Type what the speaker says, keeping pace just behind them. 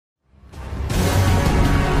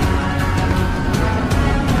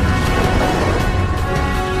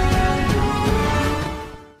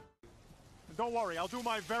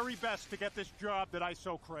my very best to get this job that I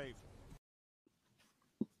so crave.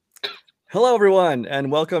 Hello, everyone,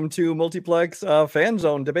 and welcome to Multiplex Fan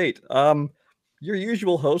Zone Debate. Your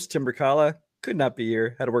usual host, Tim Bracala, could not be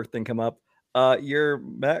here, had a work thing come up. Your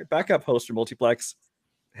backup host for Multiplex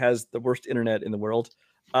has the worst internet in the world.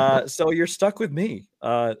 So you're stuck with me.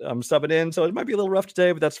 I'm subbing in, so it might be a little rough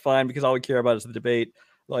today, but that's fine because all we care about is the debate.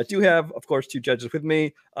 Well, I do have, of course, two judges with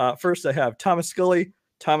me. First, I have Thomas Scully.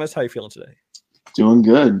 Thomas, how you feeling today? Doing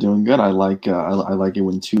good. I like it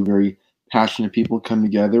when two very passionate people come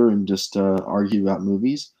together and just argue about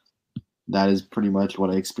movies. That is pretty much what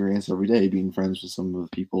I experience every day, being friends with some of the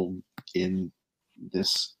people in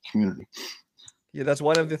this community. Yeah, that's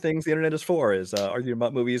one of the things the internet is for, is arguing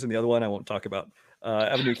about movies, and the other one I won't talk about.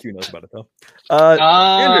 Avenue Q knows about it, though.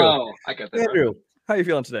 Andrew, I got that. Andrew, how you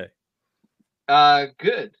feeling today?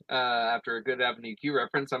 Good. After a good Avenue Q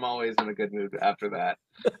reference, I'm always in a good mood after that.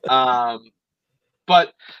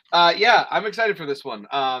 But yeah, I'm excited for this one.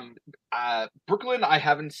 Brooklyn, I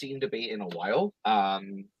haven't seen debate in a while.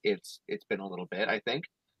 It's been a little bit, I think.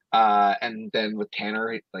 And then with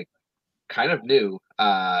Tanner, like kind of new.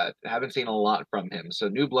 Haven't seen a lot from him. So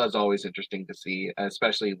New Blood's always interesting to see,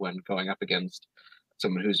 especially when going up against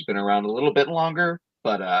someone who's been around a little bit longer.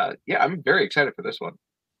 But yeah, I'm very excited for this one.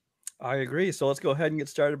 I agree. So let's go ahead and get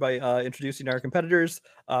started by introducing our competitors.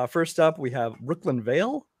 First up, we have Brooklyn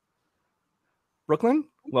Vale. Brooklyn,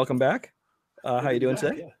 welcome back. How you doing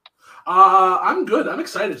today? Yeah. I'm good. I'm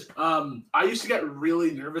excited. I used to get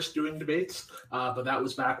really nervous doing debates, but that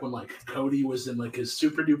was back when like Cody was in like his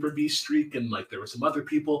super duper beast streak, and like there were some other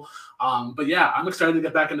people. But yeah, I'm excited to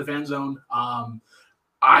get back into Fan Zone.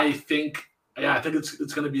 I think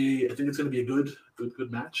it's gonna be a good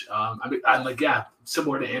match. I'm like, yeah,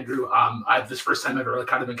 similar to Andrew. I this first time ever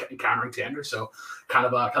kind of encountering Tanner, so kind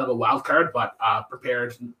of a wild card, but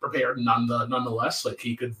prepared nonetheless. Like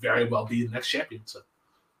he could very well be the next champion. So.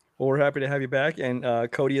 Well, we're happy to have you back, and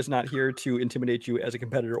Cody is not here to intimidate you as a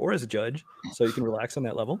competitor or as a judge, so you can relax on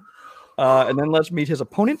that level. And then let's meet his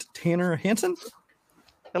opponent, Tanner Hansen.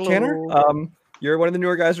 Hello. Tanner, you're one of the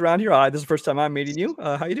newer guys around here. This is the first time I'm meeting you.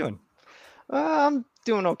 How you doing? I'm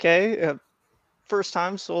doing okay. First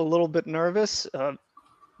time, so a little bit nervous.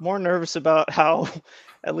 More nervous about how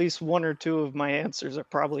at least one or two of my answers are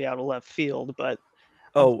probably out of left field, but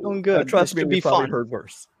I'm doing good. Trust me, we've probably heard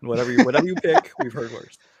worse. Whatever you pick, we've heard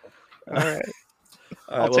worse. All right.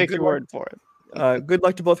 I'll take your word for it. Good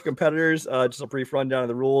luck to both competitors. Just a brief rundown of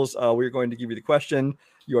the rules. We're going to give you the question.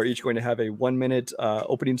 You are each going to have a 1 minute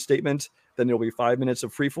opening statement. Then there'll be 5 minutes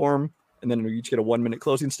of freeform, and then you each get a 1 minute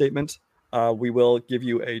closing statement. We will give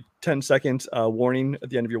you a 10-second warning at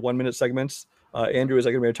the end of your 1 minute segments. Andrew is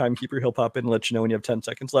going to be our timekeeper. He'll pop in and let you know when you have 10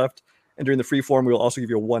 seconds left. And during the freeform, we will also give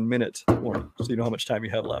you a 1 minute warning, so you know how much time you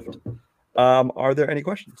have left. Are there any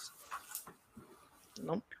questions?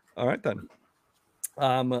 Nope. All right, then.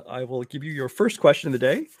 I will give you your first question of the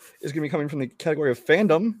day. It's going to be coming from the category of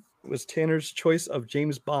fandom. It was Tanner's choice of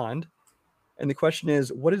James Bond. And the question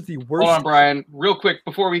is, what is the worst... Hold on, Brian. Real quick,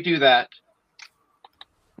 before we do that.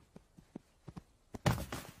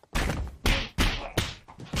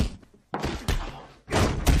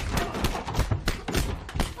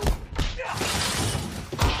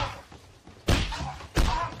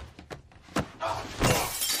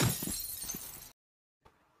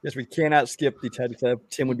 Yes, we cannot skip the teddy bear.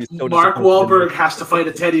 Tim would be so Mark Wahlberg has to fight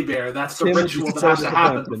a teddy bear. That's the ritual that has to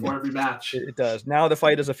happen before every match. It does. Now the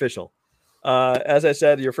fight is official. As I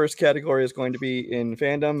said, your first category is going to be in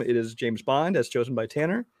fandom. It is James Bond, as chosen by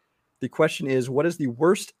Tanner. The question is, what is the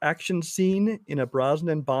worst action scene in a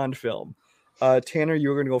Brosnan Bond film? Tanner,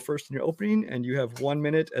 you're going to go first in your opening, and you have 1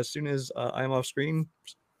 minute as soon as I'm off screen.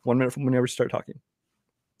 1 minute from whenever you start talking.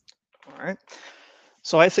 All right.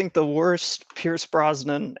 So I think the worst Pierce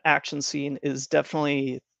Brosnan action scene is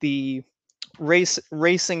definitely the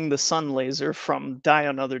racing the sun laser from Die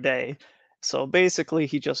Another Day. So basically,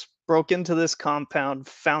 he just broke into this compound,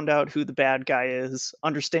 found out who the bad guy is,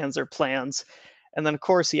 understands their plans, and then of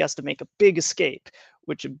course he has to make a big escape,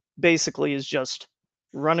 which basically is just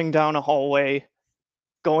running down a hallway,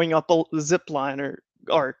 going up a zip line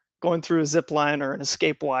or going through a zip line or an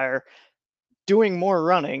escape wire, doing more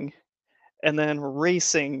running, and then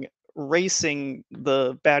racing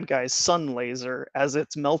the bad guy's sun laser as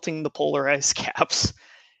it's melting the polar ice caps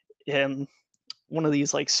in one of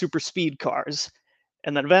these like super speed cars,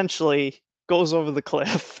 and then eventually goes over the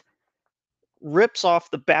cliff, rips off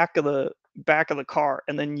the back of the car,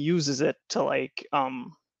 and then uses it to like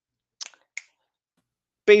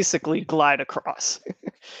basically glide across.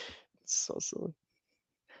 It's so silly.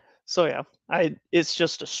 So yeah, it's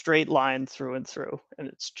just a straight line through and through, and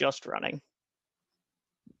it's just running.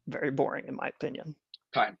 very boring in my opinion.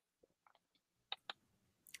 Time.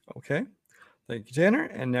 Okay. Thank you, Tanner.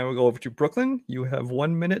 And now we'll go over to Brooklyn. You have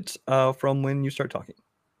 1 minute from when you start talking.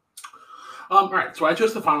 All right, so I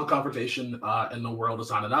chose the final confrontation in The World Is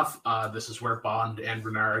Not Enough. This is where Bond and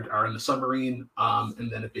Renard are in the submarine,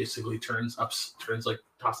 and then it basically turns like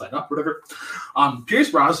topside up, whatever.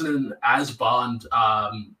 Pierce Brosnan as Bond,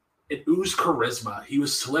 it oozed charisma. He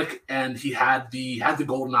was slick, and he had the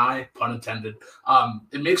golden eye, pun intended.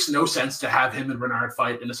 It makes no sense to have him and Renard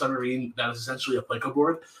fight in a submarine that is essentially a Plinko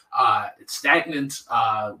board. It's stagnant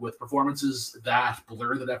with performances that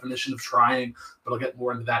blur the definition of trying, but I'll get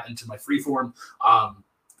more into that into my freeform.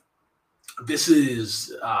 This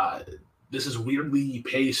is weirdly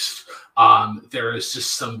paced. There is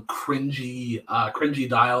just some cringy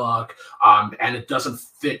dialogue, and it doesn't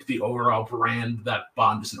fit the overall brand that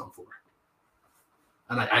Bond is known for.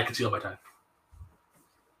 And I could steal my time.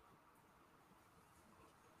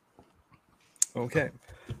 Okay.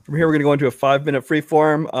 From here, we're going to go into a 5-minute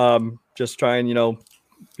freeform. Just try and,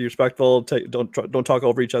 be respectful. Don't talk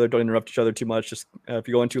over each other. Don't interrupt each other too much. Just if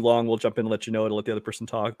you go in too long, we'll jump in and let you know to let the other person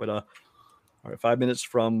talk. But all right, 5 minutes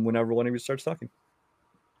from whenever one of you starts talking.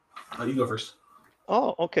 You go first.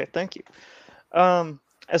 Oh, okay. Thank you.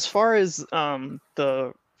 As far as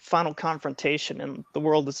the final confrontation in The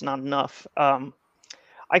World Is Not Enough,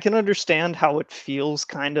 I can understand how it feels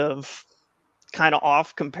kind of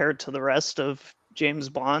off compared to the rest of James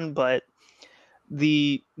Bond, but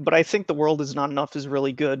I think The World Is Not Enough is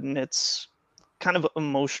really good, and it's kind of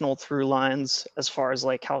emotional through lines as far as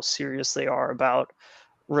like how serious they are about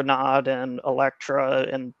Renaud and Elektra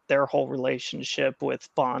and their whole relationship with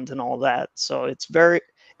Bond and all that. So it's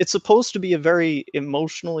supposed to be a very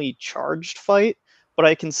emotionally charged fight, but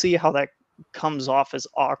I can see how that comes off as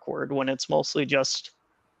awkward when it's mostly just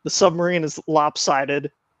the submarine is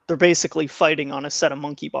lopsided. They're basically fighting on a set of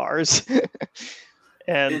monkey bars.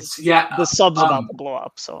 And the sub's about to blow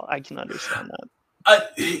up, so I can understand that.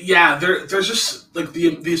 There's just like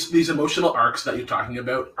these emotional arcs that you're talking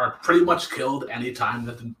about are pretty much killed anytime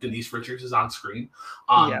that Denise Richards is on screen.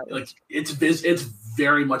 Like it's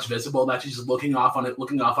very much visible that she's looking off on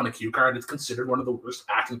a cue card. It's considered one of the worst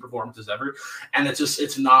acting performances ever, and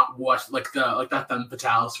it's not what that femme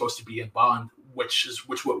fatale is supposed to be in Bond, which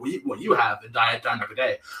what you have in Die Another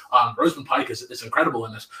Day. Rosamund Pike is incredible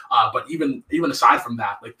in this, but even aside from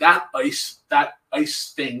that, like that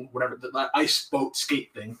ice thing, whatever, that ice boat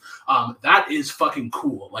skate thing, that is fucking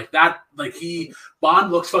cool.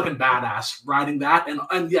 Bond looks fucking badass riding that,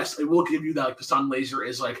 and yes, I will give you that, like, the sun laser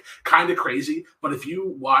is like kind of crazy, but if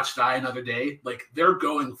you watch Die Another Day, like they're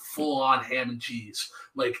going full on ham and cheese.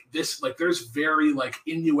 Like this, like there's very like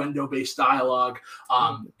innuendo based dialogue.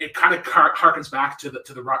 It kind of harkens back to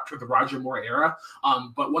the Roger Moore era.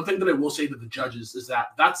 But one thing that I will say to the judges is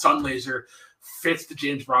that sun laser fits the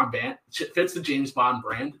James Bond brand,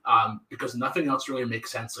 because nothing else really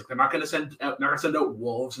makes sense. Like they're not going to send out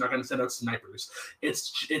wolves, they're not going to send out snipers.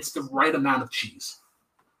 It's the right amount of cheese.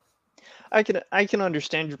 I can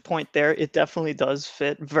understand your point there. It definitely does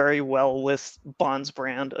fit very well with Bond's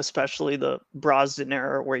brand, especially the Brosnan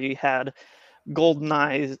era where you had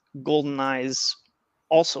GoldenEye's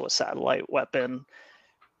also a satellite weapon.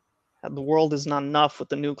 The World Is Not Enough with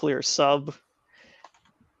the nuclear sub,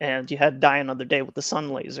 and you had Die Another Day with the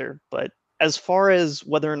sun laser. But as far as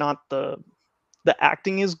whether or not the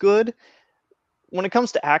acting is good, when it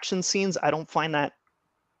comes to action scenes, I don't find that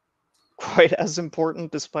quite as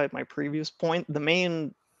important, despite my previous point. The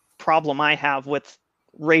main problem I have with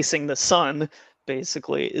Racing the Sun,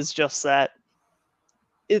 basically, is just that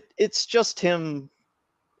it's just him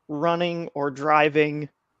running or driving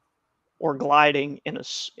or gliding in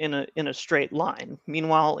a straight line.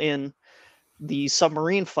 Meanwhile, in the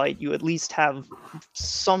submarine fight, you at least have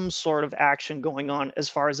some sort of action going on as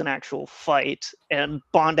far as an actual fight, and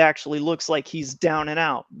Bond actually looks like he's down and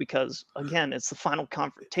out because, again, it's the final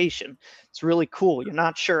confrontation. It's really cool. You're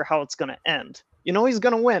not sure how it's going to end. You know he's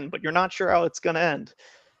going to win, but you're not sure how it's going to end.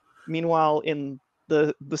 Meanwhile, in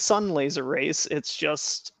the sun laser race, it's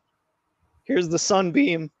just, here's the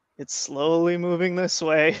sunbeam. It's slowly moving this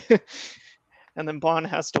way. And then Bond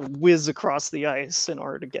has to whiz across the ice in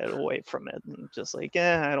order to get away from it. And just like,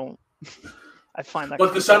 I find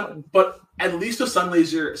that. But at least the sun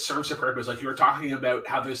laser serves a purpose. Like you were talking about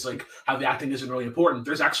how there's like how the acting isn't really important.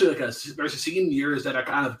 There's actually there's a scene in Years that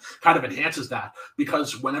kind of enhances that,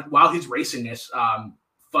 because while he's racing it,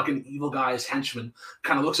 fucking evil guy's henchman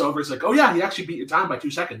kind of looks over. It's like, oh yeah, he actually beat your time by 2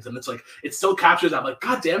 seconds, and it's like it still captures that. Like,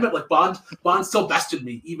 god damn it, like Bond still bested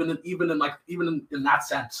me, even in that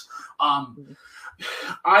sense.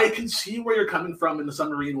 I can see where you're coming from in the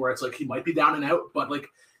submarine, where it's like he might be down and out, but like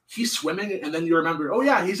he's swimming, and then you remember, oh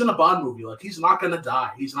yeah, he's in a Bond movie. Like, he's not going to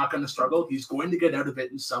die. He's not going to struggle. He's going to get out of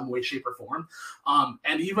it in some way, shape, or form.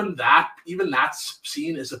 And even that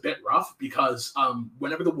scene is a bit rough because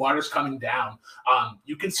whenever the water's coming down,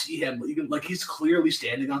 you can see him. He's clearly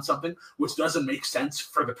standing on something, which doesn't make sense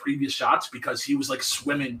for the previous shots because he was like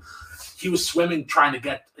swimming. He was swimming trying to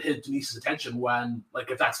get Denise's attention when,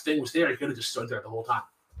 like, if that thing was there, he could have just stood there the whole time.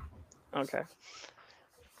 Okay.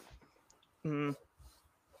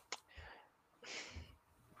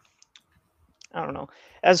 I don't know.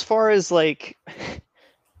 As far as like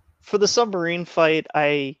for the submarine fight,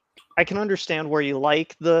 I can understand where you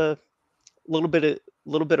like the little bit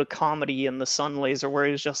of comedy in the sun laser where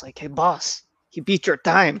he's just like, "Hey boss, he beat your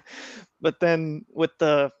time." But then with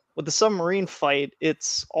the submarine fight,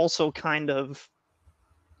 it's also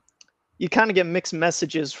you kind of get mixed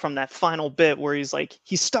messages from that final bit where he's like,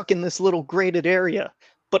 he's stuck in this little grated area,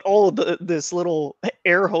 but all of this little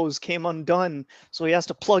air hose came undone, so he has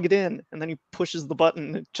to plug it in, and then he pushes the button,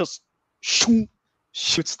 and it just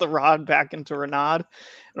shoots the rod back into Renaud.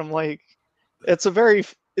 And I'm like, it's a very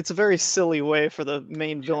silly way for the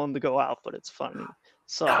main villain to go out, but it's funny.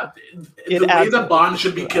 So the way that Bond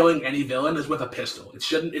should be killing any villain is with a pistol. It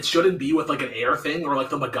shouldn't be with like an air thing or like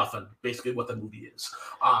the MacGuffin, basically what the movie is.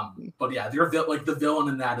 But yeah, the villain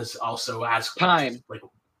in that is also as time. Like,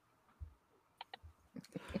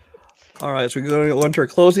 all right, so we're going to go into our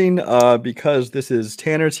closing. Because this is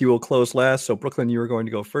Tanner's, he will close last. So Brooklyn, you are going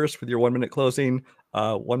to go first with your 1 minute closing.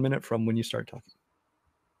 1 minute from when you start talking.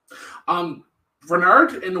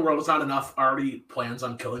 Renaud in The World Is Not Enough already plans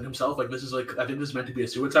on killing himself. Like, this is like, I think this is meant to be a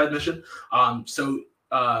suicide mission. So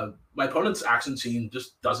my opponent's action scene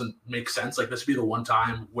just doesn't make sense. Like, this would be the one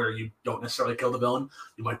time where you don't necessarily kill the villain.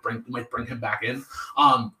 You might bring him back in.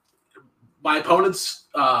 My opponent's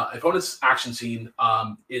action scene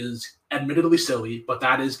is admittedly silly, but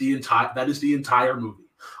that is the entire movie.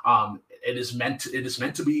 It is meant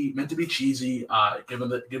to be cheesy, given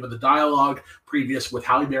the dialogue previous with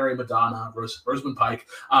Halle Berry, Madonna, Rosamund Pike,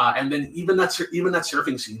 and then even that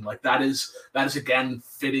surfing scene, like that is again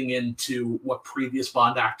fitting into what previous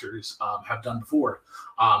Bond actors have done before.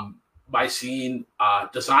 My scene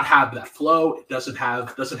does not have that flow. It doesn't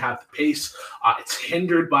have the pace. It's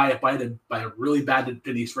hindered by a really bad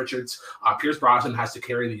Denise Richards. Pierce Brosnan has to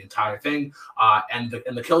carry the entire thing, and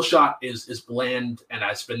the kill shot is bland and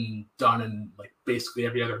has been done in like basically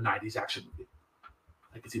every other 90s action movie.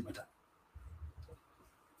 I can see my time.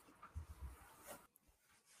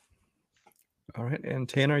 All right, and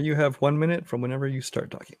Tanner, you have 1 minute from whenever you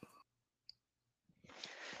start talking.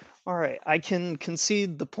 All right, I can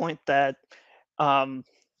concede the point that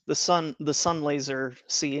the sun laser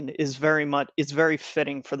scene is very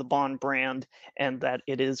fitting for the Bond brand, and that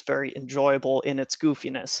it is very enjoyable in its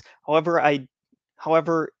goofiness.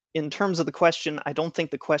 However, in terms of the question, I don't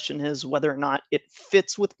think the question is whether or not it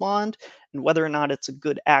fits with Bond and whether or not it's a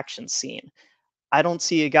good action scene. I don't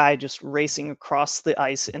see a guy just racing across the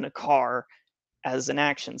ice in a car as an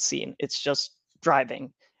action scene. It's just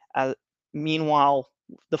driving. Meanwhile,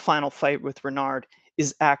 the final fight with Renaud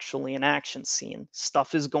is actually an action scene.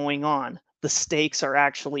 Stuff is going on. The stakes are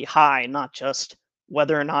actually high, not just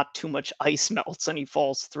whether or not too much ice melts and he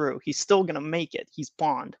falls through. He's still going to make it. He's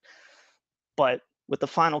Bond. But with the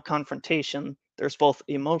final confrontation, there's both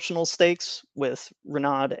emotional stakes with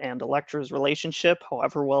Renaud and Elektra's relationship,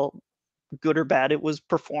 however well, good or bad it was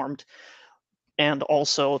performed, and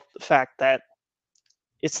also the fact that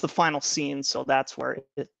it's the final scene, so that's where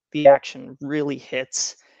the action really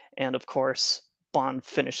hits, and of course Bond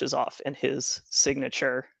finishes off in his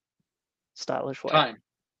signature stylish way. Time.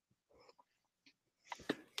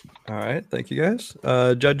 All right, thank you guys.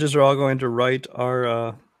 Judges are all going to write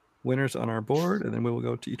our winners on our board, and then we will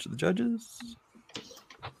go to each of the judges.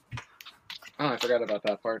 Oh, I forgot about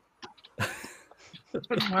that part.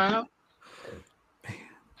 Wow. Man.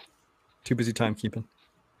 Too busy timekeeping.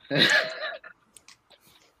 Are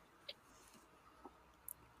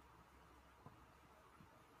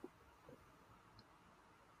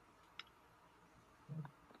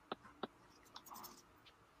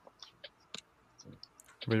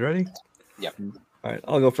we ready? Yep. All right,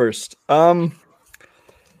 I'll go first. I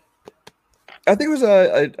think it was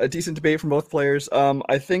a decent debate from both players.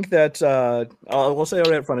 I think that I'll say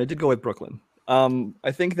right up front, I did go with Brooklyn.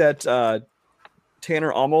 I think that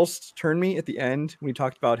Tanner almost turned me at the end when he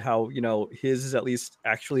talked about how, you know, his is at least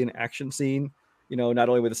actually an action scene. You know, not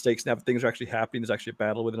only with the stakes now, but things are actually happening. There's actually a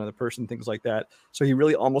battle with another person, things like that. So he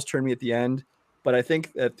really almost turned me at the end. But I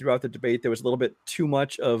think that throughout the debate, there was a little bit too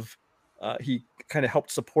much of he kind of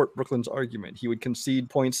helped support Brooklyn's argument. He would concede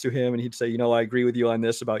points to him, and he'd say, I agree with you on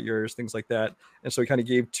this about yours, things like that. And so he kind of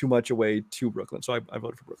gave too much away to Brooklyn. So I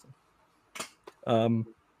voted for Brooklyn.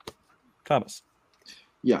 Thomas.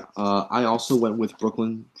 Yeah, I also went with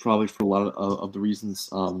Brooklyn, probably for a lot of the reasons.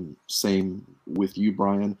 Same with you,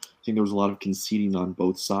 Brian. I think there was a lot of conceding on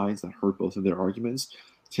both sides that hurt both of their arguments.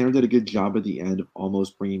 Tanner did a good job at the end of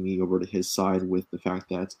almost bringing me over to his side with the fact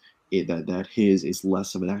that that his is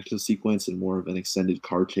less of an action sequence and more of an extended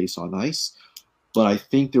car chase on ice. But I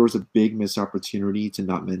think there was a big missed opportunity to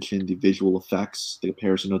not mention the visual effects, the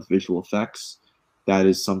comparison of the visual effects. That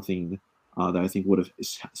is something that I think would have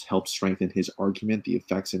helped strengthen his argument. The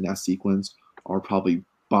effects in that sequence are probably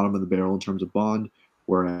bottom of the barrel in terms of Bond,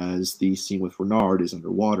 whereas the scene with Renard is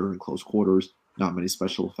underwater in close quarters, not many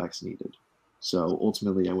special effects needed. So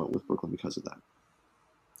ultimately, I went with Brooklyn because of that.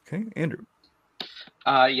 Okay, Andrew.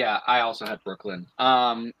 Yeah, I also had Brooklyn.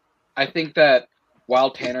 I think that while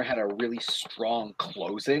Tanner had a really strong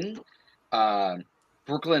closing,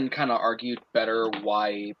 Brooklyn kind of argued better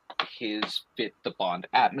why his fit the Bond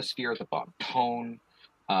atmosphere, the Bond tone,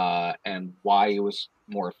 and why it was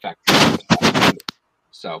more effective.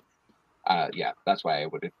 So, yeah, that's why I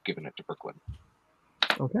would have given it to Brooklyn.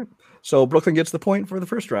 Okay, so Brooklyn gets the point for the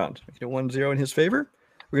first round. 1-0 in his favor.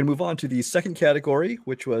 We're going to move on to the second category,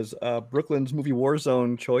 which was Brooklyn's movie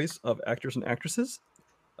Warzone choice of actors and actresses.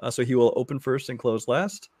 So he will open first and close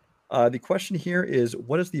last. The question here is,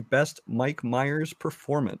 what is the best Mike Myers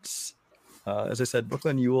performance? As I said,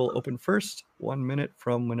 Brooklyn, you will open first. 1 minute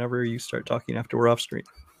from whenever you start talking after we're off screen.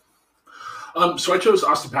 So I chose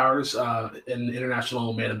Austin Powers in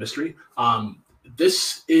International Man of Mystery.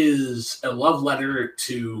 This is a love letter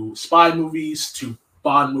to spy movies, to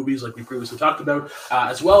Bond movies, like we previously talked about,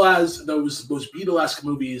 as well as those Beatlesque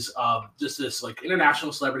movies of just this like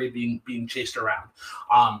international celebrity being chased around.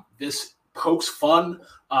 This pokes fun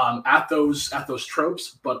at those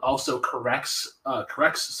tropes, but also corrects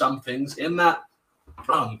some things in that.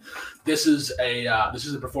 This is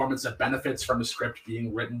a performance that benefits from the script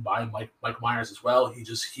being written by Mike Myers as well.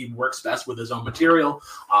 He works best with his own material,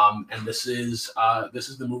 and this is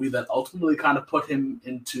the movie that ultimately kind of put him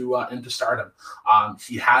into stardom.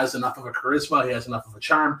 He has enough of a charisma, he has enough of a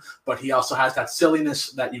charm, but he also has that silliness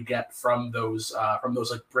that you get from those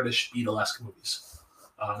like British Beatlesque movies.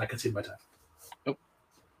 I concede my time.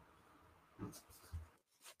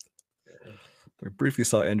 We briefly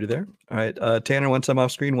saw Andrew there. All right, Tanner, once I'm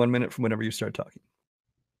off screen, 1 minute from whenever you start talking.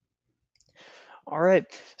 All right,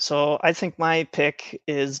 so I think my pick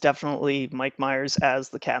is definitely Mike Myers as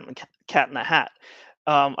the Cat in the Hat.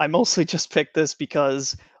 I mostly just picked this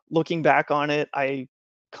because looking back on it, I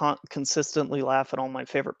consistently laugh at all my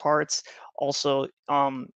favorite parts. Also,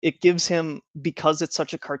 it gives him, because it's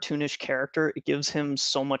such a cartoonish character, it gives him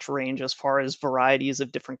so much range as far as varieties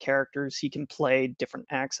of different characters. He can play different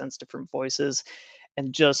accents, different voices,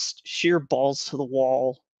 and just sheer balls to the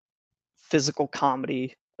wall physical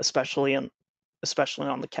comedy, especially on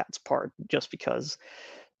the Cat's part, just because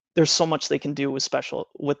there's so much they can do with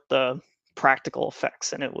the practical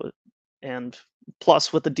effects, and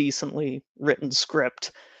plus with a decently written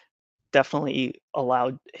script, definitely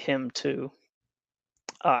allowed him to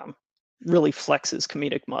really flex his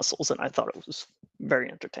comedic muscles, and I thought it was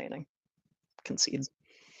very entertaining. Concede.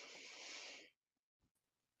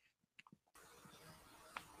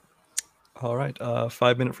 All right,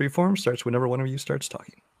 5 minute freeform starts whenever one of you starts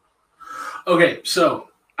talking. Okay, so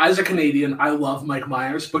as a Canadian, I love Mike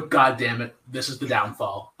Myers, but God damn it, this is the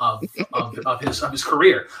downfall of his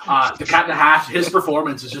career. The Cat in the Hat, his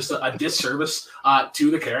performance is just a disservice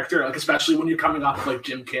to the character, like especially when you're coming off like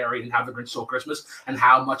Jim Carrey and How the Grinch Stole Christmas, and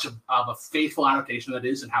how much of a faithful adaptation that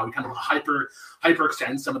is, and how he kind of hyper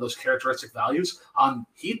extends some of those characteristic values.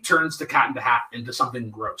 He turns the Cat in the Hat into something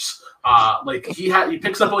gross. Like he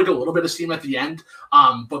picks up like a little bit of steam at the end,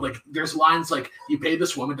 but like there's lines like, "You pay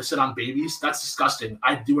this woman to sit on babies? That's disgusting.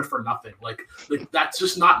 I'd do it for nothing." Like that's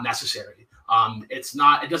just not necessary.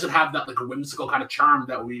 It doesn't have that like whimsical kind of charm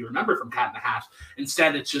that we remember from Cat in the Hat.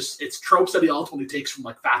 Instead, it's tropes that he ultimately takes from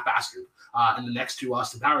like Fat Bastard in the next two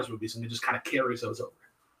Austin Powers movies, and he just kind of carries those over.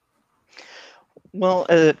 Well,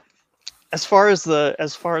 as far as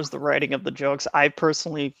the writing of the jokes, I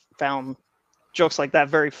personally found jokes like that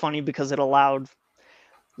very funny because it allowed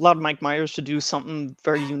Mike Myers to do something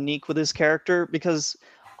very unique with his character. Because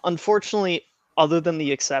unfortunately, other than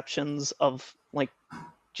the exceptions of like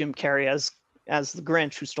Jim Carrey as the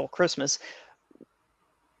Grinch who stole Christmas,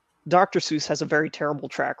 Dr. Seuss has a very terrible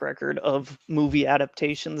track record of movie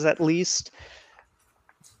adaptations, at least.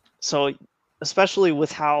 So, especially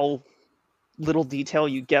with how little detail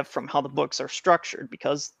you get from how the books are structured,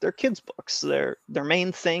 because they're kids' books. Their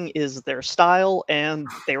main thing is their style, and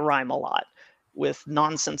they rhyme a lot with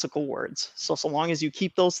nonsensical words. So long as you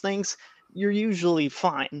keep those things, you're usually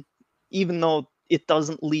fine, even though it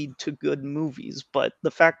doesn't lead to good movies. But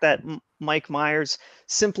the fact that Mike Myers,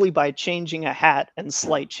 simply by changing a hat and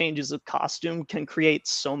slight changes of costume, can create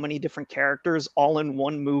so many different characters all in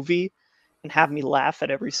one movie and have me laugh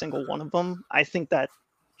at every single one of them, I think that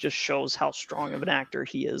just shows how strong of an actor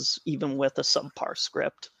he is, even with a subpar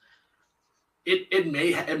script. It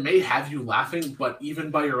may have you laughing, but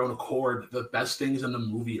even by your own accord, the best things in the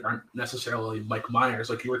movie aren't necessarily Mike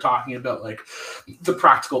Myers. Like you were talking about, like the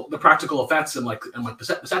practical effects and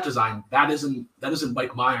the set design. That isn't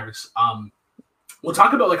Mike Myers. We'll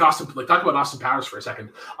talk about Austin Powers for a second.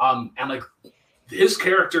 And like his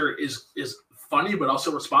character is funny but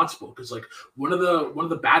also responsible, because like one of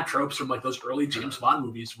the bad tropes from like those early James Bond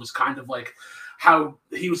movies was kind of like how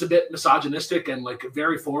he was a bit misogynistic and like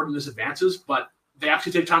very forward in his advances, but they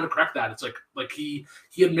actually take time to correct that. It's like he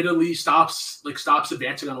admittedly stops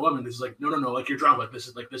advancing on a woman. He's like, no, like you're drunk, like this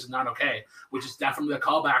is not okay, which is definitely a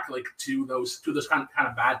callback like to those kind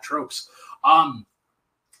of bad tropes.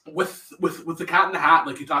 With the Cat in the Hat,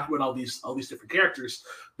 like you talked about all these different characters,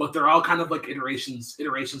 but they're all kind of like iterations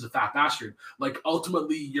of Fat Bastard. Like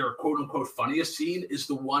ultimately, your quote unquote funniest scene is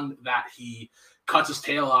the one that he cuts his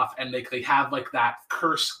tail off, and they have like that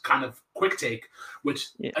curse kind of quick take, which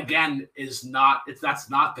again is that's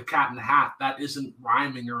not the Cat in the Hat. That isn't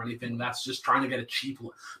rhyming or anything. That's just trying to get a cheap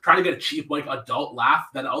like adult laugh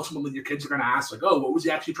that ultimately your kids are going to ask like, oh, what was he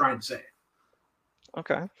actually trying to say?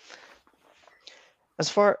 Okay. As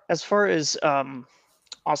far as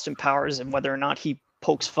Austin Powers and whether or not he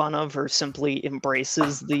pokes fun of or simply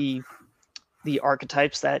embraces the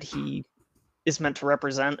archetypes that he is meant to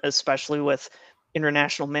represent, especially with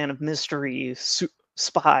international man of mystery,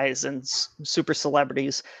 spies, and super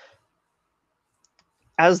celebrities.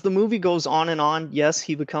 As the movie goes on and on, yes,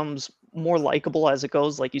 he becomes more likable as it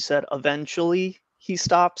goes. Like you said, eventually he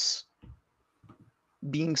stops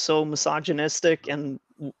being so misogynistic and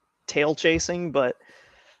tail chasing, but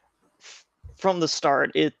from the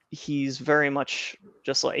start, he's very much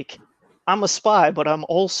just like, I'm a spy, but I'm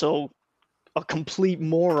also a complete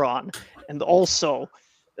moron, and also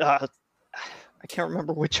I can't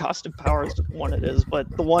remember which Austin Powers one it is, but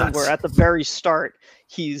the one where at the very start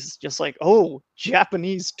he's just like, oh,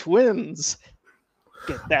 Japanese twins.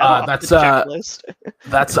 Get that off the checklist.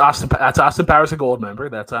 That's Austin Powers, a Goldmember.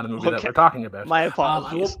 That's not a movie that we're talking about. My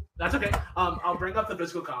apologies. That's okay. I'll bring up the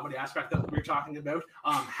physical comedy aspect that we were talking about.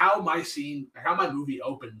 How my movie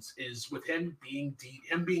opens is with him being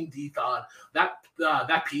de-thawed.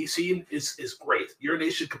 That pee scene is great.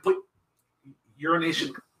 Urination.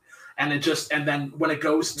 And then when it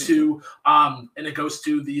goes to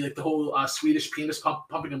the whole Swedish penis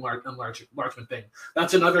pumping enlargement thing,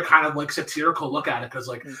 that's another kind of like satirical look at it, because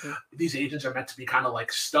like these agents are meant to be kind of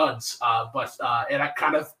like studs, but it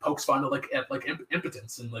kind of pokes fun at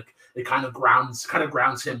impotence, and like it kind of grounds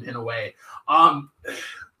him in a way.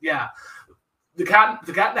 Yeah, the cat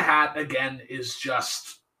in the Hat again is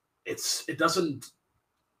just it doesn't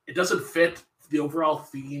fit the overall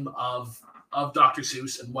theme of Dr.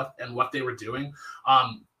 Seuss and what they were doing.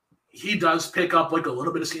 He does pick up like a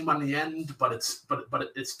little bit of steam on the end, but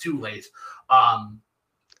it's too late.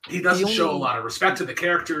 He doesn't show a lot of respect to the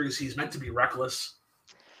characters. He's meant to be reckless.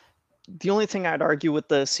 The only thing I'd argue with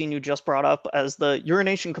the scene you just brought up as the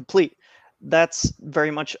urination complete, that's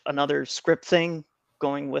very much another script thing,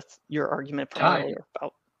 going with your argument from earlier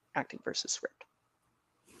about acting versus script.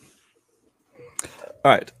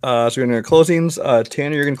 All right, so we're going to closings.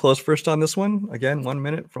 Tanner, you're going to close first on this one. Again, 1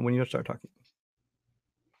 minute from when you start talking.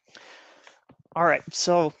 All right,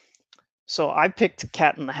 so I picked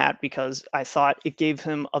Cat in the Hat because I thought it gave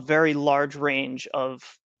him a very large range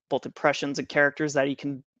of both impressions and characters that he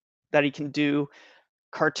can do,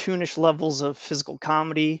 cartoonish levels of physical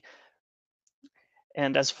comedy,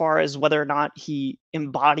 and as far as whether or not he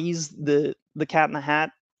embodies the Cat in the Hat,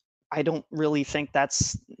 I don't really think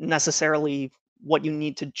that's necessarily what you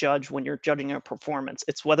need to judge when you're judging a performance.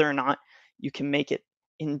 It's whether or not you can make it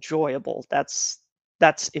enjoyable. That's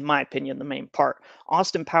in my opinion the main part.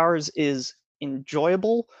 Austin Powers is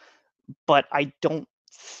enjoyable, but I don't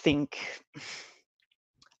think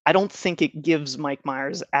it gives Mike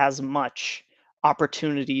Myers as much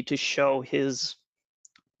opportunity to show his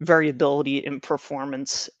variability in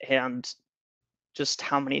performance and just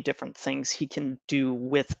how many different things he can do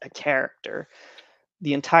with a character.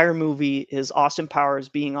 The entire movie is Austin Powers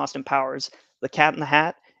being Austin Powers. The Cat in the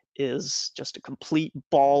Hat is just a complete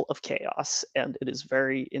ball of chaos, and it is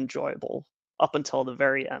very enjoyable up until the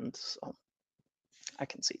very end. So I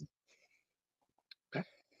concede.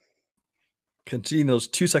 Conceding those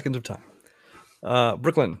 2 seconds of time.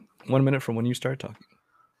 Brooklyn, 1 minute from when you start talking.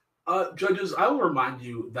 Judges, I will remind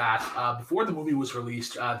you that before the movie was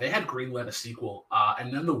released, they had greenlit a sequel,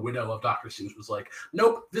 and then the widow of Dr. Seuss was like,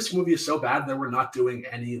 "Nope, this movie is so bad that we're not doing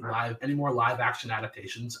any more live action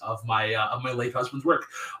adaptations of my late husband's work."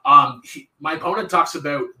 My opponent talks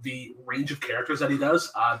about the range of characters that he does.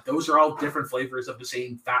 Those are all different flavors of the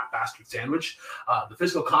same fat bastard sandwich. The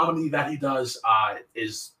physical comedy that he does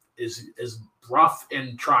is rough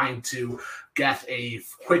in trying to get a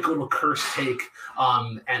quick little curse take,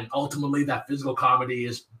 and ultimately that physical comedy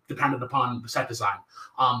is dependent upon the set design.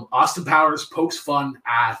 Austin Powers pokes fun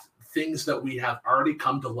at things that we have already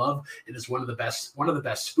come to love. It is one of the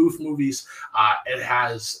best spoof movies. It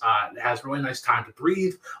has really nice time to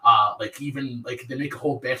breathe. They make a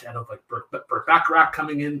whole bit out of like Burt Bacharach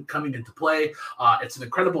coming into play. It's an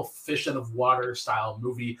incredible fish out of water style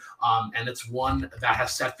movie, and it's one that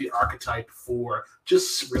has set the archetype for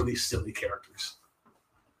just really silly characters.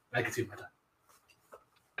 I can see my time.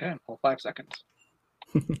 Okay, well, 5 seconds.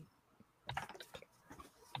 All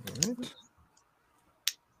right.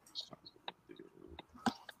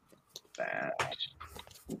 That.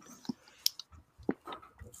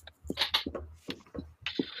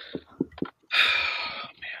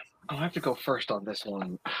 Man, I'll have to go first on this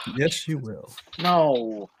one. Yes, you will.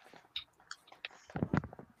 No.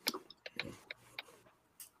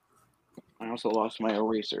 I also lost my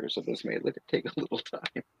eraser, so this may take a little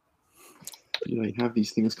time. Dude, I have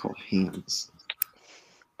these things called hands.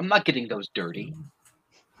 I'm not getting those dirty.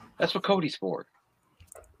 That's what Cody's for.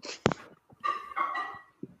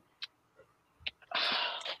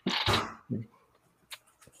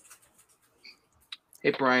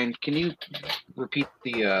 Hey Brian, can you repeat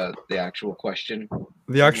the actual question?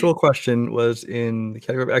 The actual question was in the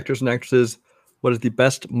category of actors and actresses, what is the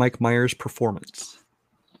best Mike Myers performance?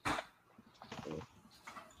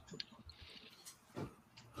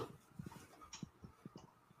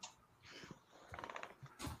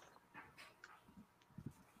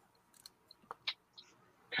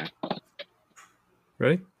 Okay.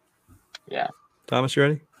 Ready? Yeah. Thomas, you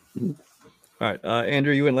ready? All right.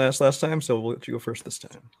 Andrew, you went last time, so we'll let you go first this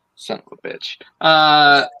time. Son of a bitch.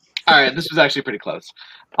 All right, this was actually pretty close.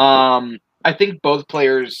 I think both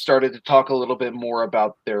players started to talk a little bit more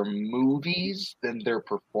about their movies than their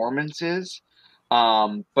performances.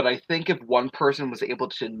 But I think if one person was able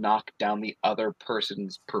to knock down the other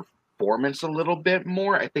person's performance a little bit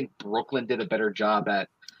more, I think Brooklyn did a better job at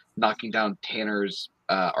knocking down Tanner's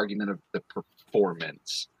argument of the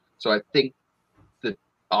performance. So I think the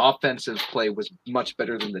offensive play was much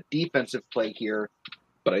better than the defensive play here,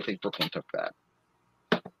 but I think Brooklyn took that.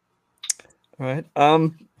 All right.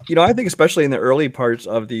 I think especially in the early parts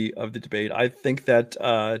of the debate, I think that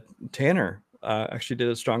Tanner actually did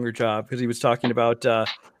a stronger job because he was talking about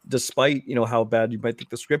despite how bad you might think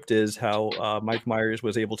the script is, how Mike Myers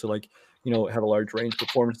was able to have a large range of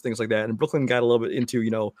performance, things like that. And Brooklyn got a little bit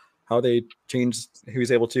into how they changed, he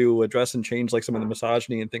was able to address and change some of the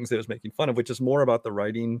misogyny and things that it was making fun of, which is more about the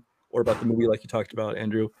writing or about the movie, like you talked about,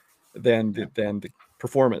 Andrew, than the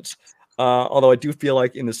performance. Although I do feel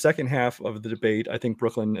like in the second half of the debate, I think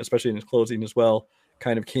Brooklyn, especially in his closing as well,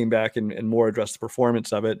 kind of came back and more addressed the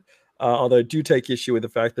performance of it. Although I do take issue with the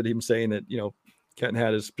fact that him saying that, Kenton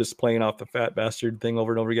Had is just playing off the fat bastard thing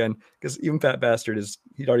over and over again, because even fat bastard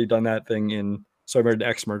he'd already done that thing in So I Married an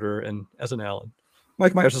Ex-Murderer and SNL. And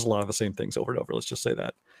Mike Myers does a lot of the same things over and over. Let's just say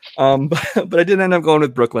that. But I did end up going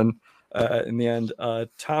with Brooklyn in the end.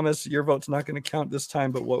 Thomas, your vote's not going to count this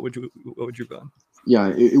time, but what would you have gone? Yeah,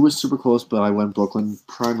 it was super close, but I went Brooklyn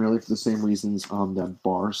primarily for the same reasons that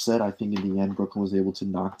Barr said. I think in the end, Brooklyn was able to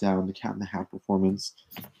knock down the Cat in the Hat performance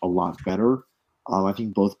a lot better. I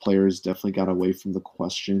think both players definitely got away from the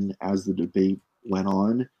question as the debate went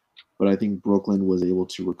on, but I think Brooklyn was able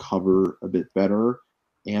to recover a bit better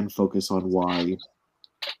and focus on why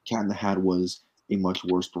Cat in the Hat was a much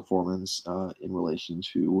worse performance in relation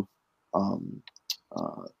to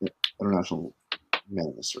International Man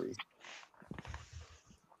of Mystery.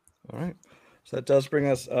 All right. So that does bring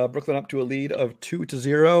us Brooklyn up to a lead of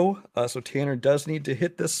 2-0. So Tanner does need to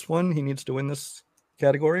hit this one. He needs to win this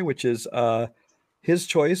category, which is his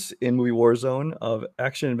choice in movie Warzone of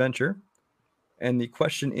action adventure. And the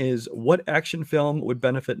question is, what action film would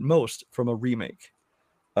benefit most from a remake?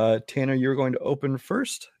 Tanner, you're going to open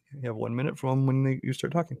first. You have 1 minute from when you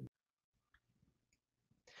start talking.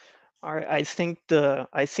 All right. I think the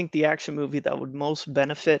action movie that would most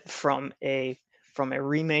benefit from a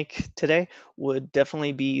remake today would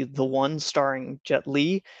definitely be the one starring Jet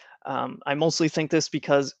Li. I mostly think this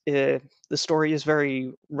because the story is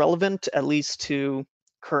very relevant, at least to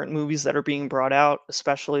current movies that are being brought out,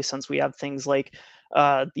 especially since we have things like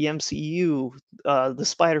the MCU,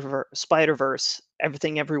 the Spider-Verse,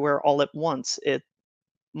 Everything Everywhere All at Once.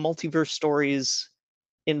 Multiverse stories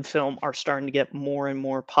in film are starting to get more and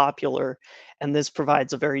more popular, and this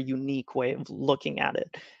provides a very unique way of looking at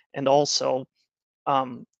it. And also,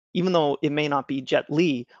 even though it may not be Jet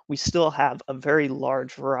Li, we still have a very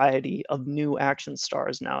large variety of new action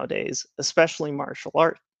stars nowadays, especially martial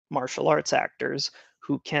arts actors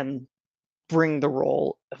who can bring the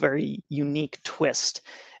role a very unique twist.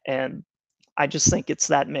 And I just think it's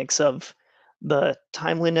that mix of the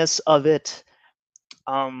timeliness of it,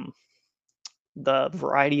 the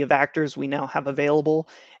variety of actors we now have available,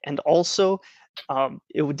 and also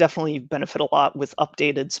it would definitely benefit a lot with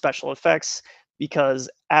updated special effects, because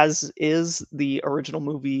as is, the original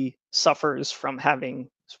movie suffers from having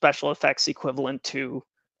special effects equivalent to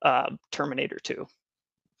Terminator 2.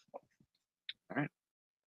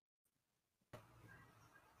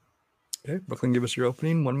 Okay, Brooklyn, give us your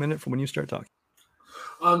opening. 1 minute from when you start talking.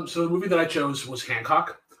 So the movie that I chose was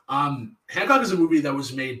Hancock. Hancock is a movie that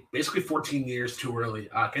was made basically 14 years too early.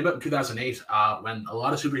 Came out in 2008 when a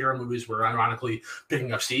lot of superhero movies were ironically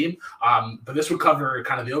picking up steam. But this would cover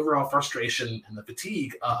kind of the overall frustration and the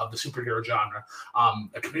fatigue of the superhero genre.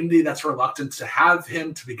 A community that's reluctant to have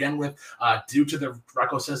him to begin with due to the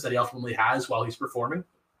recklessness that he ultimately has while he's performing.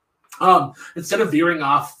 Instead of veering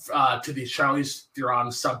off to the Charlize Theron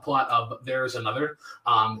subplot of There's Another,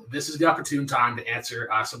 this is the opportune time to answer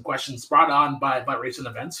some questions brought on by recent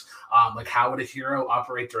events, like how would a hero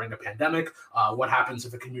operate during a pandemic? What happens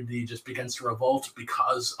if a community just begins to revolt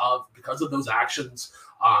because of those actions?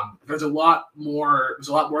 There's a lot more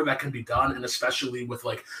that can be done, and especially with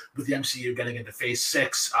the MCU getting into Phase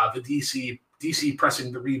 6, the DC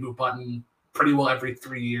pressing the reboot button pretty well every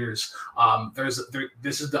 3 years.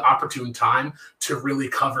 This is the opportune time to really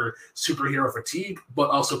cover superhero fatigue, but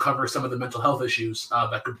also cover some of the mental health issues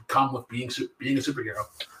that could come with being a superhero.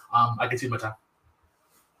 I can see my time.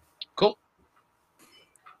 Cool.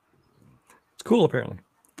 It's cool, apparently.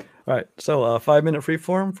 All right, so 5-minute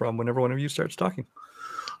freeform from whenever one of you starts talking.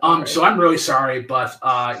 So I'm really sorry, but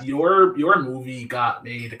your movie got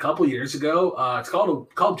made a couple years ago. It's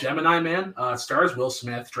called Gemini Man. It stars Will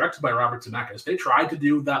Smith, directed by Robert Zemeckis. They tried to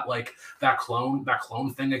do that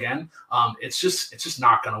clone thing again. It's just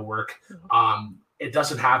not gonna work. It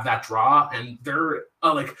doesn't have that draw, and there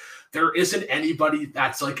isn't anybody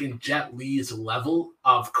that's in Jet Li's level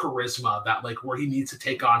of charisma that where he needs to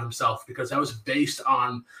take on himself, because that was based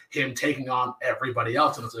on him taking on everybody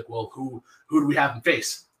else, and it's well, who do we have him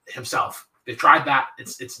face? Himself. They tried that.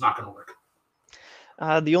 It's not going to work.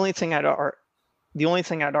 The only thing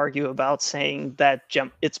I'd argue about saying that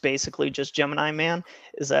it's basically just Gemini Man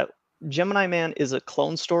is that Gemini Man is a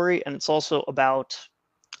clone story, and it's also about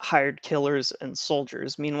hired killers and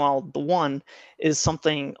soldiers. Meanwhile, The One is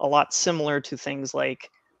something a lot similar to things like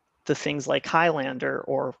Highlander,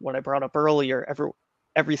 or what I brought up earlier,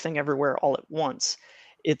 Everything Everywhere All at Once.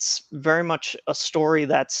 It's very much a story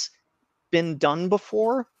that's been done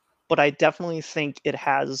before, but I definitely think it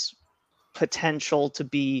has potential to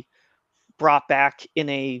be brought back in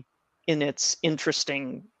its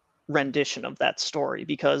interesting rendition of that story.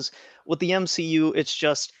 Because with the MCU, it's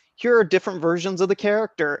just, here are different versions of the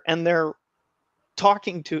character, and they're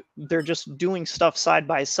just doing stuff side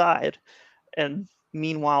by side. And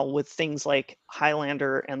meanwhile, with things like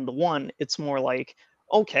Highlander and The One, it's more like,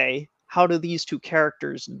 okay, how do these two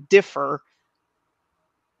characters differ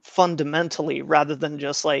fundamentally, rather than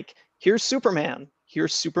just here's Superman,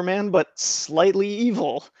 but slightly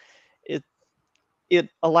evil. It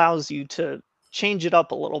allows you to change it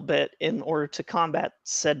up a little bit in order to combat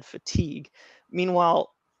said fatigue.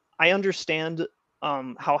 Meanwhile, I understand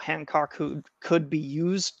how Hancock could be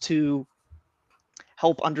used to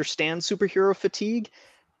help understand superhero fatigue.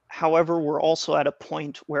 However, we're also at a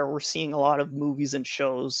point where we're seeing a lot of movies and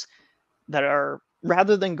shows that are,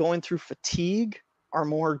 rather than going through fatigue, are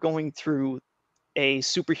more going through a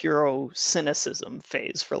superhero cynicism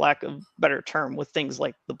phase, for lack of a better term, with things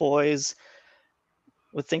like The Boys,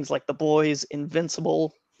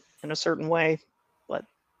 Invincible in a certain way. But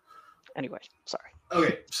anyway, sorry.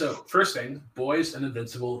 Okay, so first thing, Boys and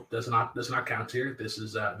Invincible does not count here. This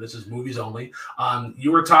is movies only.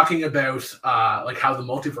 You were talking about how the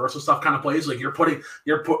multiversal stuff kind of plays. You're putting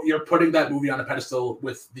that movie on a pedestal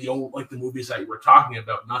with the old the movies that you were talking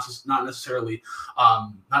about, not necessarily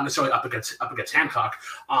up against Hancock.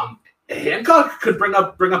 Hancock could bring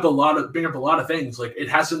up a lot of things. Like it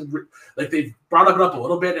hasn't like they've brought it up a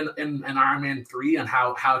little bit in Iron Man 3 and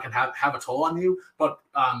how it can have a toll on you, but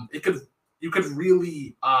you could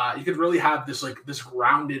really have this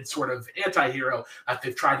grounded sort of anti-hero that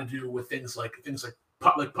they've tried to do with things like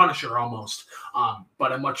Punisher almost,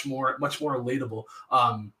 but a much more relatable.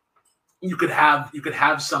 You could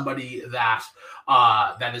have somebody that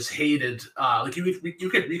is hated. Like you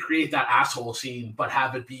could recreate that asshole scene, but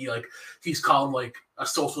have it be like he's called like a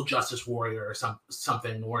social justice warrior or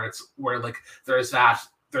something where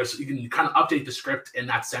you can kind of update the script in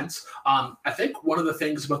that sense. I think one of the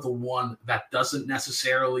things about the one that doesn't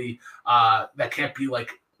necessarily that can't be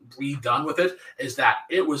like redone with it is that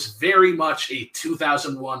it was very much a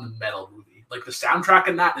 2001 metal movie. Like the soundtrack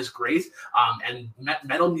in that is great, and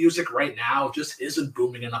metal music right now just isn't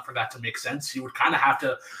booming enough for that to make sense. You would kind of have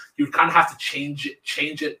to change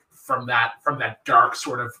it from that dark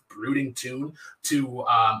sort of brooding tune to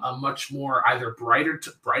a much more either brighter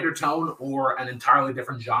tone or an entirely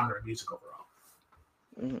different genre of music overall.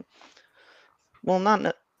 Mm-hmm.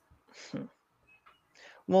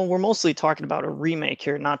 Well, we're mostly talking about a remake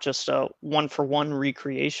here, not just a one-for-one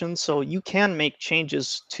recreation. So you can make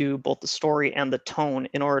changes to both the story and the tone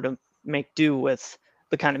in order to make do with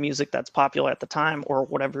the kind of music that's popular at the time or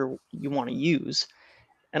whatever you want to use.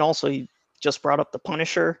 And also, you just brought up The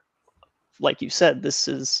Punisher. Like you said, this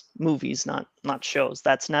is movies, not shows.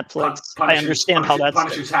 That's Netflix. I understand how that's...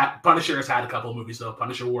 Punisher has had a couple of movies, though.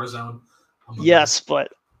 Punisher Warzone. Yes,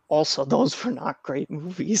 but... also, those were not great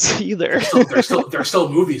movies either. They're still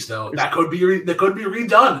movies, though. That could be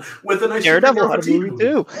redone with a nice Daredevil had a movie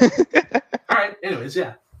too. All right. Anyways,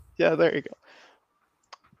 yeah. Yeah, there you go.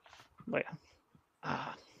 But yeah.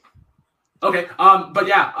 Okay. But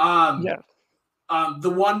yeah. Yeah. The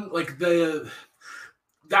one like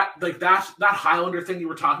that Highlander thing you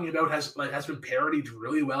were talking about has been parodied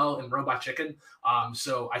really well in Robot Chicken.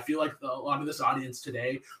 So I feel like a lot of this audience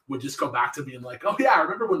today would just go back to being like, oh yeah, I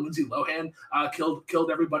remember when Lindsay Lohan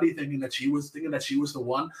killed everybody thinking that she was the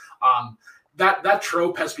one. That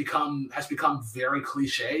trope has become very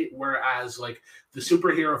cliche. Whereas like the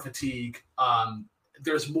superhero fatigue,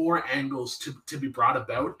 there's more angles to be brought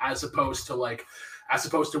about as opposed to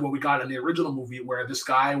what we got in the original movie, where this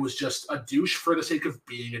guy was just a douche for the sake of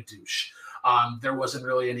being a douche. There wasn't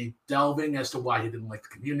really any delving as to why he didn't like the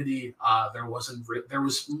community. There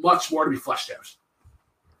was much more to be fleshed out.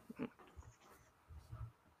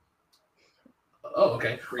 Oh,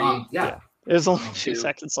 okay. Yeah. There's only a few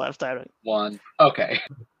seconds left. One. Okay.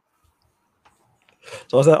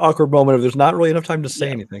 So it's that awkward moment of there's not really enough time to say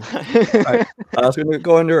anything. All right. So we're going to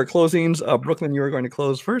go into our closings. Brooklyn, you are going to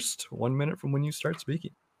close first. 1 minute from when you start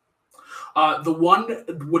speaking. The one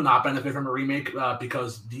would not benefit from a remake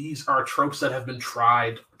because these are tropes that have been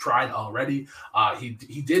tried already.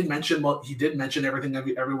 He did mention everything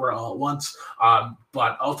everywhere all at once,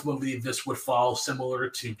 but ultimately this would fall similar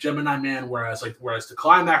to Gemini Man, whereas the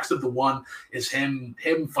climax of the one is him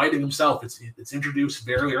fighting himself. It's introduced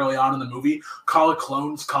very early on in the movie. Call it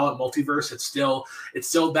clones, call it multiverse. It's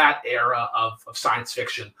still that era of science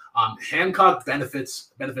fiction. Hancock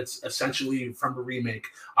benefits essentially from a remake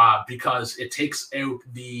because it takes out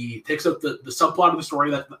the subplot of the story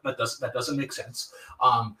that doesn't make sense.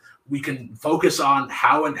 We can focus on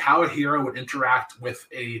how a hero would interact with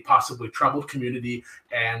a possibly troubled community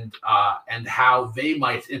and how they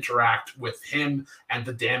might interact with him and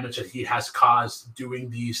the damage that he has caused doing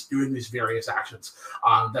these various actions.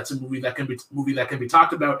 That's a movie that can be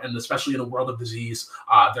talked about, and especially in a world of disease,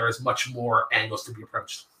 there is much more angles to be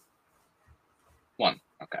approached. One.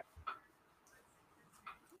 Okay.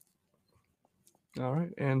 All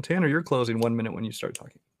right. And Tanner, you're closing 1 minute when you start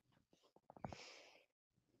talking.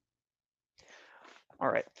 All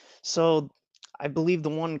right. So I believe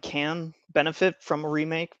the one can benefit from a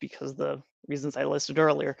remake because the reasons I listed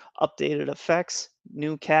earlier: updated effects,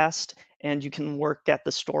 new cast, and you can work at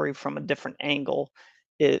the story from a different angle.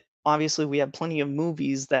 Obviously we have plenty of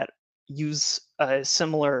movies that use a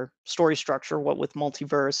similar story structure, what with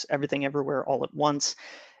multiverse, everything everywhere all at once.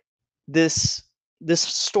 This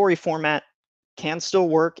story format can still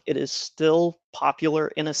work. It is still popular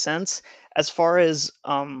in a sense. As far as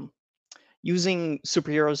using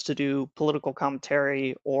superheroes to do political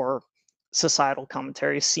commentary or societal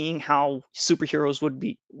commentary, seeing how superheroes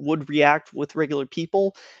would react with regular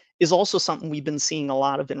people is also something we've been seeing a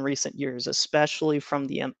lot of in recent years, especially from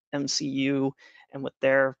the MCU and with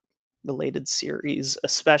their related series,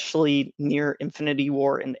 especially near Infinity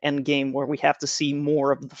War and Endgame, where we have to see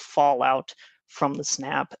more of the fallout from the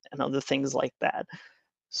snap and other things like that.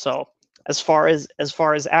 So As far as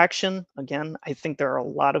action, again, I think there are a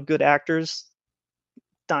lot of good actors.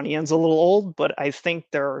 Donnie Yen's a little old, but I think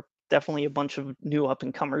there are definitely a bunch of new up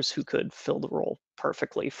and comers who could fill the role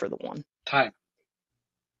perfectly for the one. Time.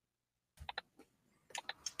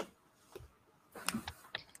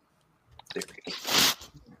 There we go.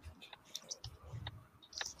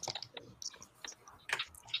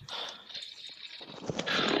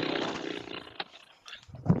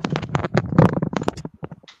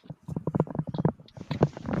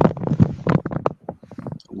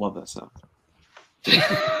 Love that sound.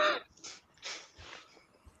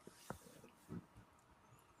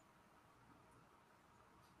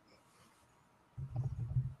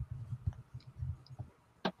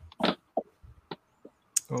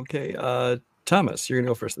 Okay, Thomas, you're gonna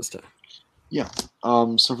go first this time. Yeah.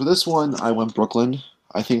 So for this one, I went Brooklyn.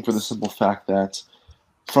 I think for the simple fact that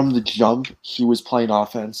from the jump, he was playing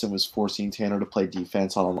offense and was forcing Tanner to play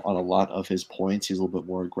defense on a lot of his points. He's a little bit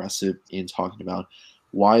more aggressive in talking about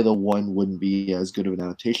why the one wouldn't be as good of an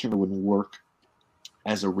adaptation or wouldn't work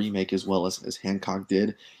as a remake as well as Hancock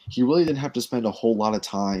did. He really didn't have to spend a whole lot of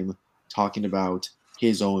time talking about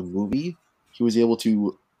his own movie. He was able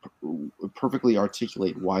to perfectly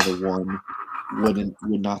articulate why the one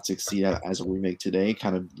would not succeed as a remake today,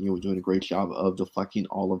 kind of doing a great job of deflecting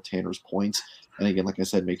all of Tanner's points. And again, like I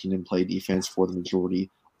said, making him play defense for the majority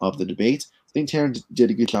of the debate. I think Tanner did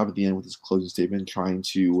a good job at the end with his closing statement, trying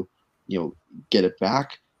to get it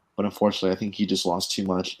back. But unfortunately, I think he just lost too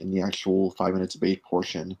much in the actual 5-minute debate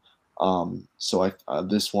portion. So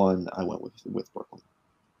this one I went with Brooklyn.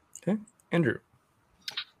 Okay, Andrew.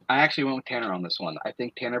 I actually went with Tanner on this one. I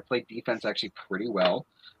think Tanner played defense actually pretty well.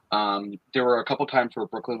 There were a couple times where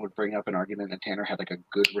Brooklyn would bring up an argument and Tanner had like a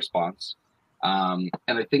good response. And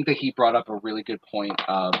I think that he brought up a really good point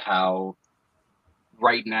of how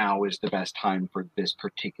right now is the best time for this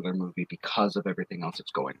particular movie because of everything else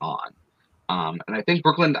that's going on. And I think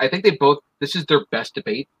Brooklyn, this is their best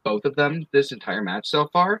debate, both of them, this entire match so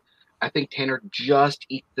far. I think Tanner just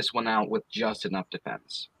eked this one out with just enough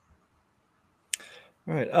defense.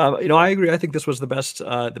 All right. I agree. I think this was the best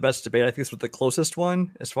debate. I think this was the closest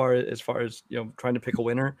one as far as trying to pick a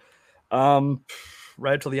winner.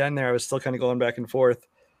 Right till the end there, I was still kind of going back and forth.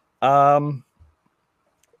 I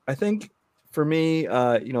think for me,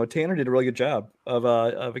 Tanner did a really good job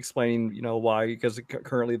of explaining, why, because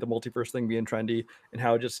currently the multiverse thing being trendy and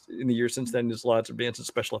how just in the years since then, there's lots of advances,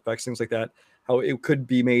 special effects, things like that, how it could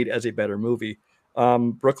be made as a better movie.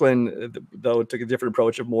 Brooklyn, though, took a different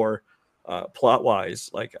approach of more plot wise,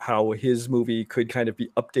 like how his movie could kind of be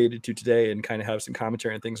updated to today and kind of have some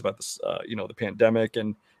commentary and things about this, the pandemic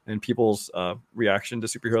and people's reaction to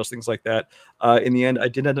superheroes, things like that. In the end, I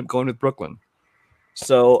did end up going with Brooklyn.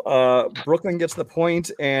 So Brooklyn gets the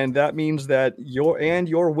point, and that means that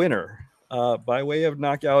your winner by way of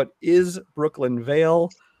knockout is Brooklyn Vale.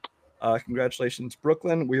 Congratulations,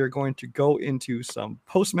 Brooklyn. We are going to go into some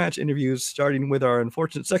post-match interviews, starting with our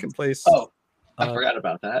unfortunate second place. Oh, I forgot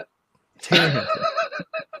about that. Tanner.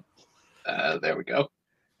 There we go.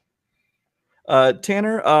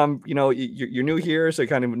 Tanner, you're new here, so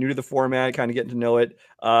kind of new to the format, kind of getting to know it.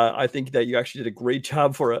 I think that you actually did a great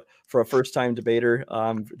job for a first-time debater.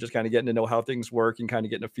 Just kind of getting to know how things work and kind of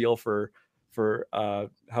getting a feel for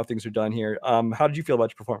how things are done here. How did you feel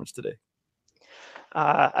about your performance today?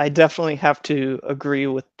 I definitely have to agree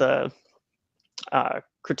with the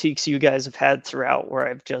critiques you guys have had throughout,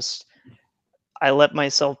 where I let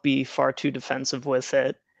myself be far too defensive with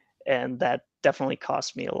it, and that definitely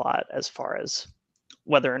cost me a lot as far as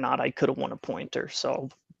whether or not I could have won a point or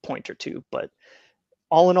two. But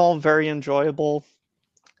all in all, very enjoyable.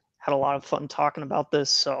 Had a lot of fun talking about this.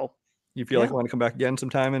 So you feel like you want to come back again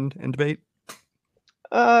sometime and debate?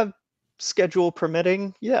 Schedule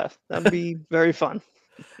permitting, yeah, that'd be very fun.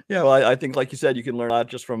 Yeah, well, I think, like you said, you can learn a lot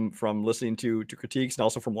just from listening to critiques and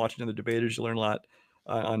also from watching other debaters. You learn a lot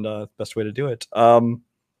on the best way to do it.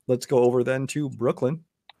 Let's go over then to Brooklyn.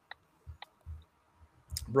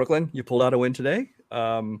 Brooklyn, you pulled out a win today,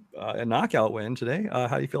 a knockout win today.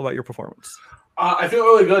 How do you feel about your performance? I feel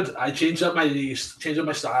really good. I changed up my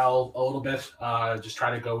style a little bit. Just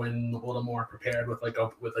try to go in a little more prepared with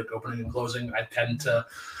opening and closing. I tend to,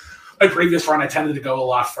 my previous run, I tended to go a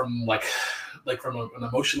lot from from an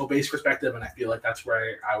emotional based perspective, and I feel like that's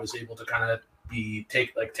where I was able to kind of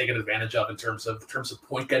taken advantage of in terms of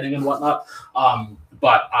point getting and whatnot.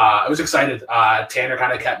 But I was excited. Tanner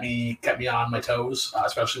kind of kept me on my toes,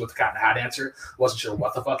 especially with the cat in the hat answer. Wasn't sure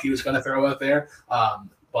what the fuck he was going to throw out there.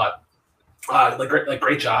 But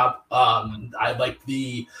great job. I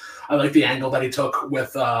I like the angle that he took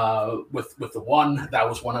with the one. That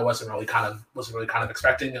was one I wasn't really kind of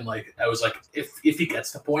expecting, and like I was like, if he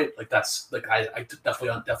gets the point, like that's like I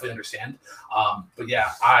definitely understand. But yeah,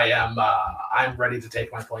 I'm ready to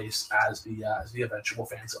take my place as the eventual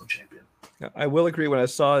fan zone champion. I will agree. When I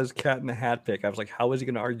saw his Cat in the Hat pick, I was like, how is he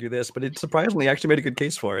going to argue this? But it surprisingly actually made a good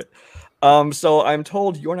case for it. So I'm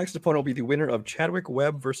told your next opponent will be the winner of Chadwick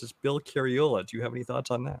Webb versus Bill Cariola. Do you have any thoughts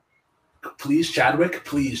on that? Please, Chadwick.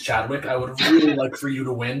 I would really like for you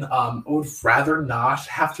to win. I would rather not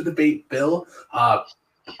have to debate Bill.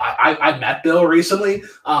 I met Bill recently.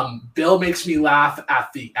 Bill makes me laugh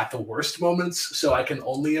at the worst moments, so I can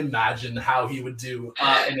only imagine how he would do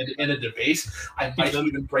in a debate. I might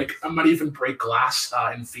even break glass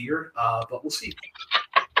in fear, but we'll see.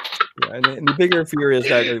 Yeah, and the bigger fear is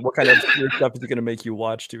that what kind of fear stuff is he going to make you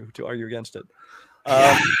watch to argue against it?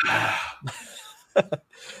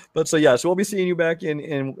 But so we'll be seeing you back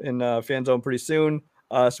in Fan Zone pretty soon.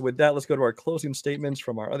 So with that, let's go to our closing statements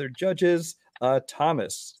from our other judges.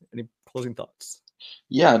 Thomas, any closing thoughts?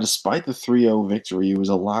 Yeah, despite the 3-0 victory, it was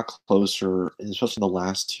a lot closer, especially the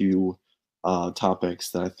last two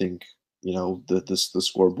topics that I think the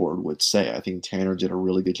scoreboard would say. I think Tanner did a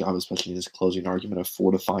really good job, especially in his closing argument, of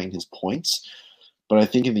fortifying his points. But I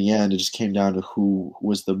think in the end, it just came down to who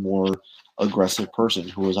was the more aggressive person,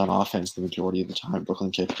 who was on offense the majority of the time.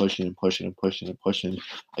 Brooklyn kept pushing and pushing and pushing and pushing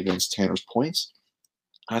against Tanner's points.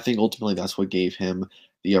 I think ultimately that's what gave him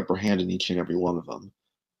the upper hand in each and every one of them.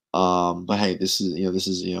 But hey, this is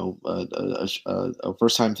a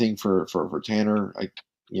first time thing for Tanner.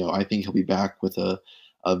 I think he'll be back with a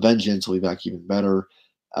vengeance. He'll be back even better.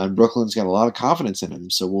 And Brooklyn's got a lot of confidence in him,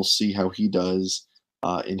 so we'll see how he does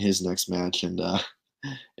in his next match. And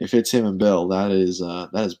if it's him and Bill, that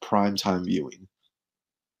is prime time viewing.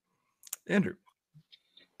 Andrew.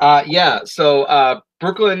 So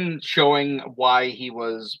Brooklyn showing why he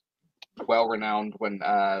was well renowned when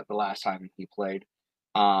the last time he played.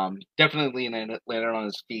 Definitely landed on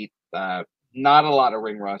his feet. Not a lot of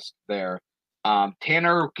ring rust there.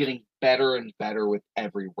 Tanner getting better and better with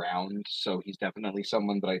every round, so he's definitely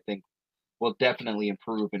someone that I think will definitely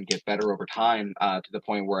improve and get better over time, to the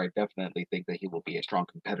point where I definitely think that he will be a strong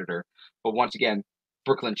competitor. But once again,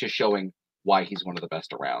 Brooklyn just showing why he's one of the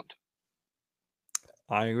best around.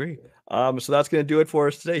 I agree. So that's going to do it for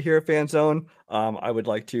us today here at Fan Zone. I would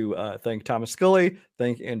like to thank Thomas Scully,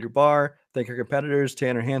 thank Andrew Barr, thank our competitors,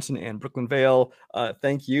 Tanner Hansen and Brooklyn Vale.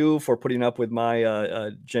 Thank you for putting up with my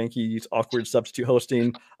janky, awkward substitute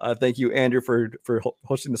hosting. Thank you, Andrew, for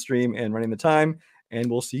hosting the stream and running the time. And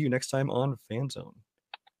we'll see you next time on Fan Zone.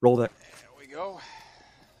 Roll that. There we go.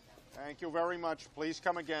 Thank you very much. Please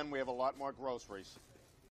come again. We have a lot more groceries.